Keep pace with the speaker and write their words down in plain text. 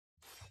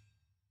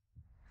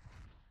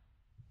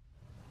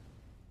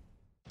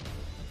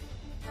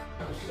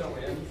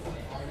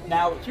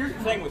Now, here's the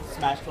thing with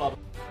Smash Club.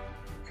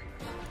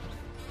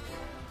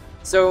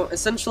 So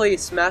essentially,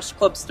 Smash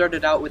Club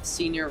started out with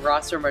senior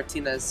Rosser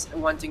Martinez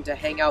wanting to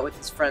hang out with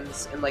his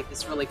friends in like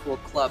this really cool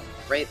club,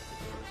 right?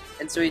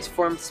 And so he's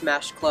formed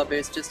Smash Club. It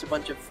was just a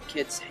bunch of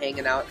kids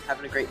hanging out,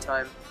 having a great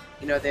time.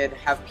 You know, they'd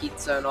have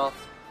pizza and all.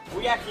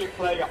 We actually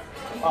play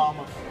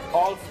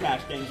all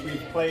Smash games.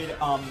 We've played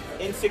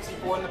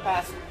N64 in the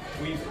past.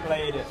 We've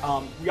played,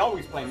 we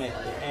always play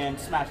Melee and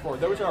Smash 4.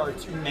 Those are our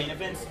two main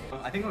events.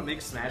 I think what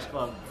makes Smash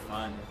Club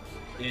fun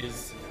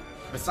is,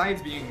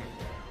 besides being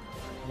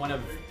one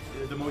of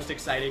the most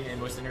exciting and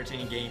most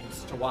entertaining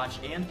games to watch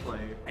and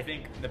play, I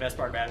think the best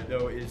part about it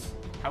though is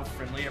how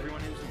friendly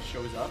everyone is who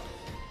shows up.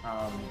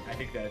 I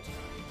think that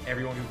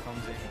everyone who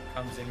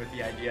comes in with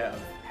the idea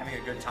of having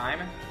a good time.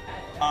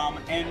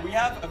 And we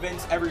have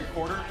events every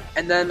quarter.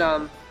 And then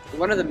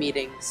one of the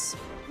meetings,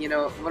 you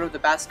know, one of the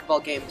basketball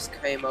games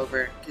came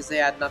over because they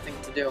had nothing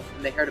to do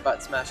and they heard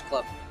about Smash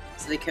Club.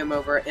 So they came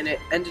over and it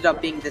ended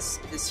up being this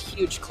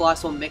huge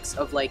colossal mix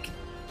of like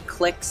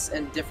cliques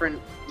and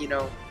different, you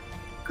know,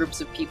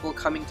 groups of people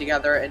coming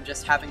together and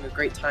just having a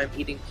great time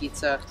eating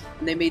pizza.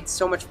 And they made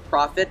so much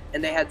profit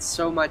and they had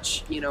so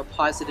much, you know,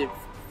 positive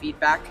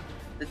feedback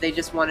that they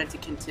just wanted to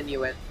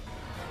continue it.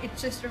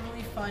 It's just a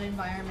really fun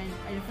environment.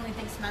 I definitely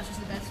think Smash is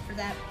the best for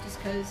that, just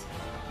because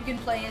you can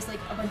play as like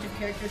a bunch of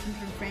characters from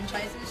different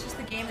franchises. Just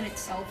the game in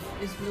itself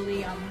is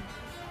really,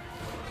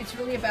 it's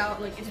really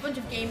about like, it's a bunch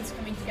of games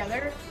coming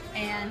together,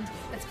 and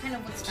that's kind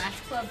of what Smash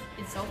Club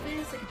itself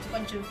is. Like, it's a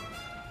bunch of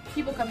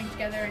people coming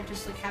together and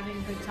just like having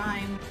a good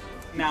time.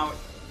 Now,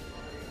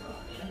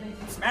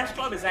 Smash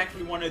Club is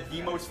actually one of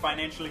the most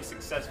financially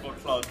successful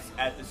clubs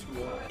at the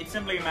school. It's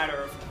simply a matter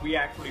of we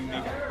actually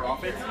make a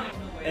profit,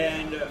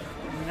 and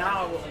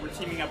now we're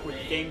teaming up with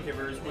Game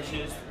Givers, which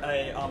is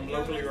a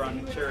locally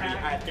run charity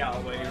at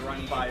Galloway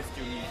run by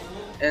students.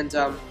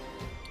 And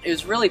it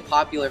was really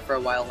popular for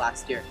a while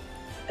last year.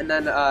 And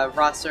then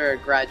Rosser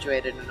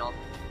graduated and all.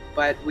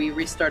 But we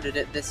restarted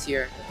it this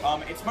year.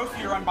 It's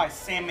mostly run by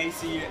Sam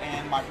Macy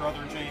and my brother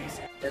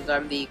James. And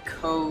I'm the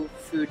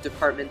co-food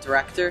department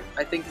director,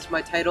 I think is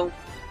my title,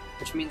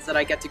 which means that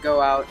I get to go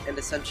out and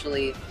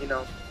essentially, you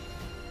know,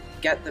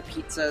 get the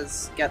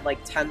pizzas, get like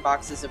 10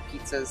 boxes of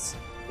pizzas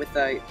with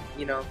a,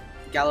 you know,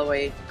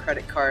 Galloway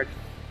credit card.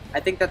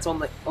 I think that's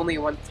only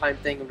a one-time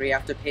thing where we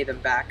have to pay them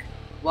back.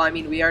 Well, I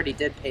mean, we already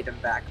did pay them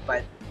back,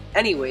 but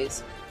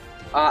anyways,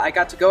 I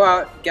got to go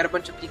out, get a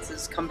bunch of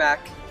pizzas, come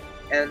back,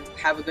 and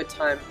have a good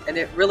time, and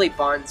it really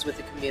bonds with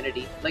the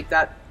community. Like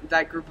that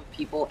group of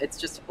people, it's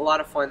just a lot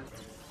of fun.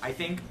 I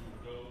think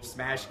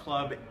Smash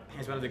Club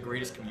has one of the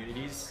greatest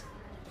communities.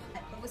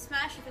 But with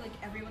Smash, I feel like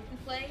everyone can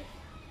play,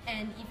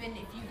 and even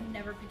if you've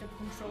never picked up a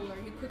controller,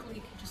 you quickly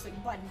can just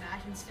like button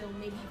mash and still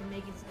maybe even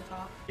make it to the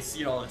top. I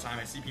see it all the time.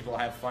 I see people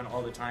have fun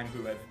all the time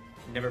who have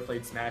never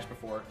played Smash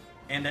before,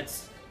 and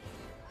that's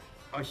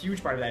a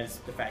huge part of that is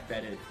the fact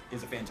that it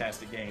is a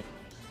fantastic game.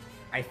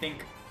 I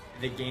think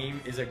the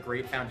game is a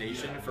great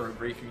foundation for a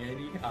great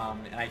community,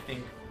 and I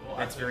think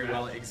that's very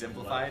well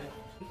exemplified.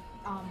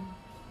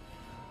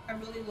 I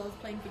really love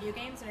playing video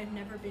games, and I've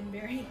never been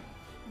very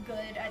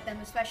good at them,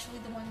 especially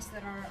the ones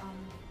that are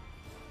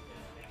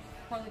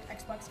more like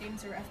Xbox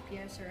games or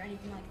FPS or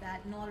anything like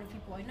that. And a lot of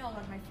people I know, a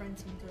lot of my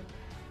friends seem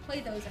to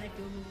play those, and I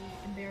feel really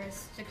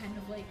embarrassed to kind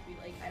of like be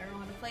like, I don't know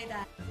how to play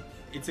that.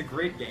 It's a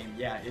great game,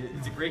 yeah,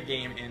 it's a great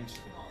game, and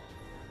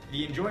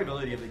the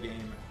enjoyability of the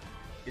game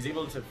is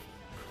able to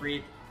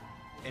create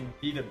and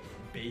be the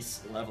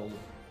base level,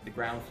 the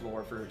ground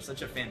floor for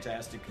such a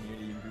fantastic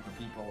community and group of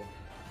people.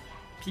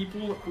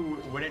 People who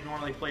wouldn't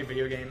normally play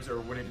video games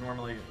or wouldn't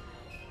normally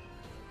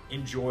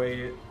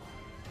enjoy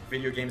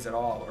video games at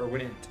all, or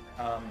wouldn't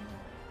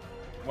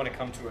want to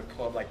come to a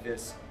club like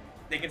this,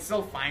 they can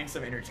still find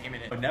some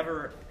entertainment in it. But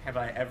never have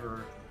I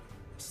ever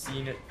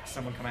seen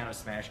someone come out of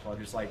Smash Club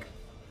just like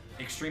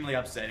extremely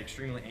upset,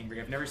 extremely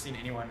angry. I've never seen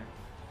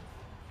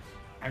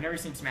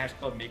Smash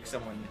Club make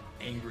someone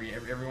angry.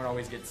 Everyone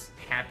always gets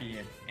happy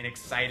and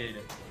excited.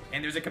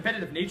 And there's a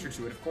competitive nature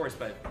to it, of course,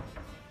 but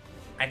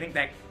I think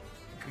that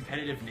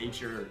competitive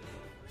nature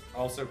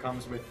also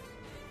comes with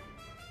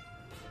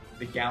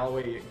the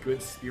Galloway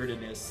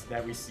good-spiritedness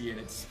that we see in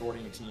its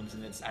sporting teams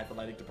and its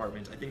athletic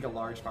department. I think a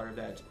large part of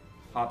that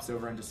hops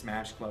over into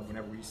Smash Club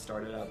whenever we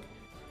start it up.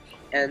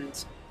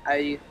 And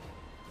I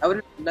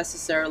wouldn't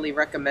necessarily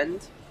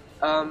recommend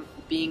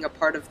being a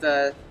part of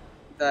the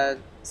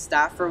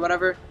staff or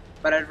whatever,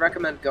 but I'd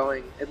recommend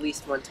going at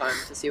least one time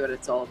to see what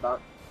it's all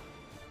about.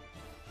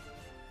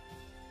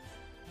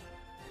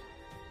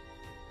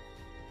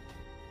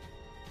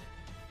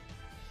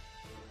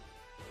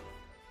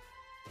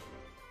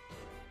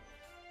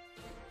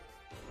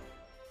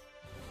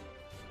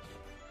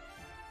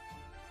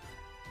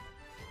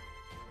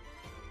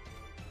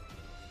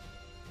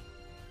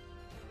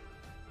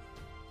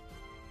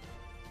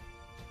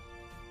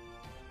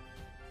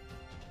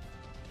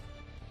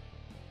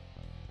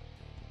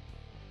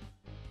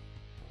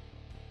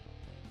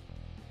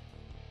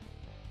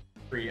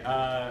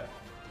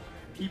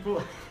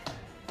 People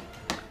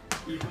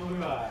who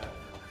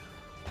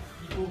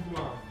people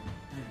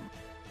who